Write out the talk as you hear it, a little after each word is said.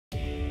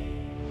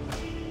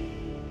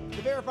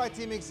The Verify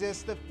team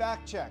exists to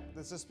fact-check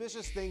the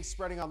suspicious things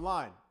spreading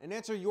online and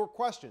answer your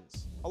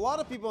questions. A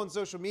lot of people on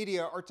social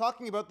media are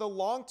talking about the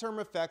long-term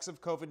effects of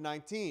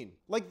COVID-19,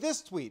 like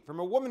this tweet from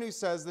a woman who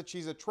says that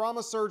she's a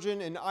trauma surgeon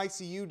and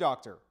ICU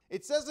doctor.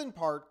 It says in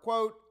part,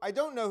 quote, "I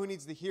don't know who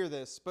needs to hear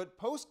this, but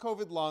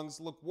post-COVID lungs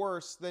look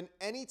worse than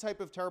any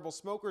type of terrible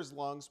smoker's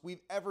lungs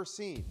we've ever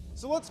seen."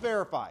 So let's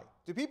verify.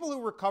 Do people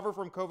who recover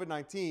from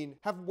COVID-19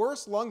 have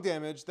worse lung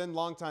damage than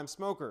longtime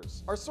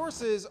smokers? Our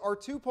sources are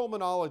two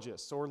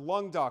pulmonologists, or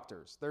lung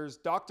doctors. There's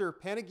Dr.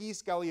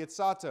 Panagis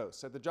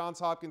Galiatstatos at the Johns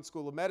Hopkins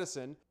School of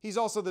Medicine. He's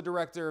also the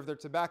director of their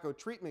tobacco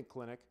treatment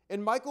clinic.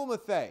 And Michael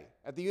Matthay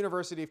at the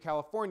University of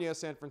California,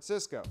 San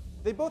Francisco.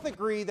 They both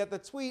agree that the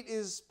tweet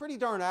is pretty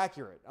darn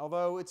accurate,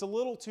 although it's a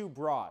little too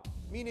broad,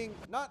 meaning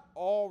not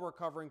all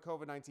recovering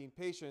COVID-19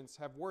 patients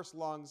have worse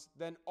lungs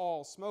than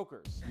all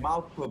smokers.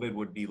 Mild COVID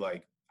would be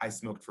like, I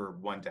smoked for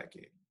 1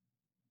 decade.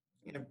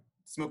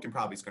 Smoking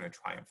probably is going to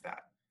triumph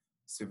that.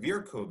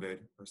 Severe COVID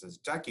versus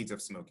decades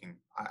of smoking,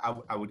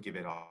 I would give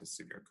it all to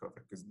severe COVID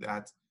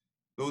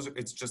because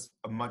it's just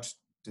a much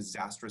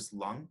disastrous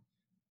lung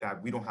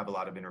that we don't have a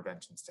lot of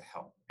interventions to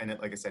help. And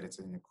like I said, it's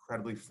an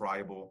incredibly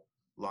friable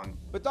lung.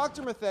 But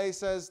Dr. Matthay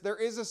says there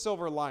is a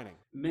silver lining.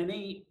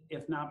 Many,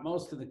 if not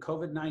most of the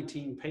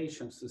COVID-19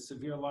 patients with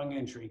severe lung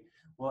injury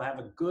will have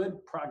a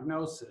good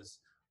prognosis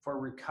for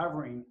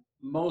recovering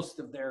most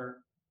of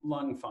their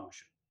lung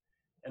function.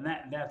 And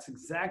that's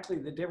exactly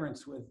the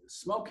difference with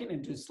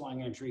smoking-induced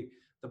lung injury.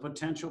 The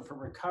potential for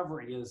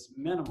recovery is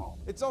minimal.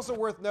 It's also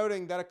worth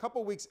noting that a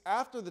couple weeks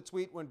after the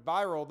tweet went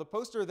viral, the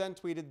poster then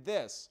tweeted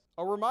this: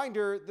 "A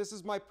reminder, this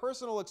is my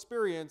personal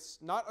experience,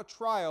 not a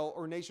trial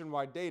or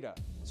nationwide data."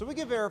 So we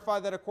can verify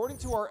that according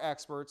to our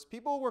experts,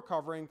 people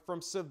recovering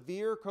from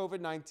severe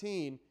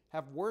COVID-19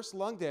 have worse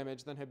lung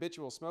damage than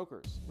habitual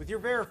smokers. With your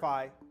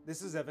Verify,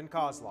 this is Evan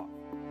Kozloff.